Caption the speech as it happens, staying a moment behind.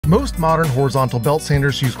Most modern horizontal belt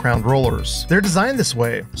sanders use crowned rollers. They're designed this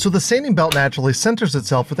way, so the sanding belt naturally centers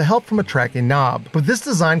itself with the help from a tracking knob. But this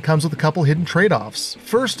design comes with a couple hidden trade-offs.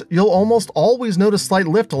 First, you'll almost always notice slight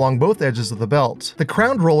lift along both edges of the belt. The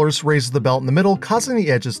crowned rollers raises the belt in the middle, causing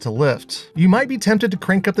the edges to lift. You might be tempted to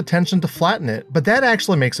crank up the tension to flatten it, but that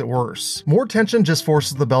actually makes it worse. More tension just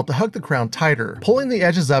forces the belt to hug the crown tighter, pulling the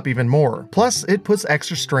edges up even more. Plus, it puts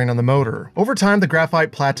extra strain on the motor. Over time, the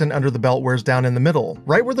graphite platen under the belt wears down in the middle,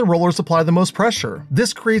 right where the rollers apply the most pressure.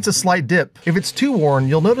 This creates a slight dip. If it's too worn,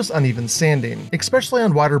 you'll notice uneven sanding, especially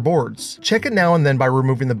on wider boards. Check it now and then by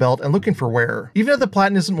removing the belt and looking for wear. Even if the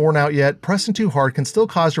platen isn't worn out yet, pressing too hard can still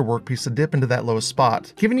cause your workpiece to dip into that lowest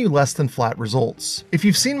spot, giving you less than flat results. If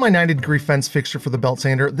you've seen my 90-degree fence fixture for the belt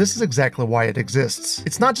sander, this is exactly why it exists.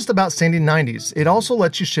 It's not just about sanding 90s, it also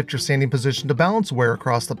lets you shift your sanding position to balance wear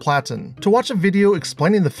across the platen. To watch a video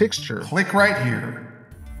explaining the fixture, click right here.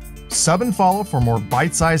 Sub and follow for more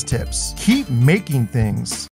bite-sized tips. Keep making things.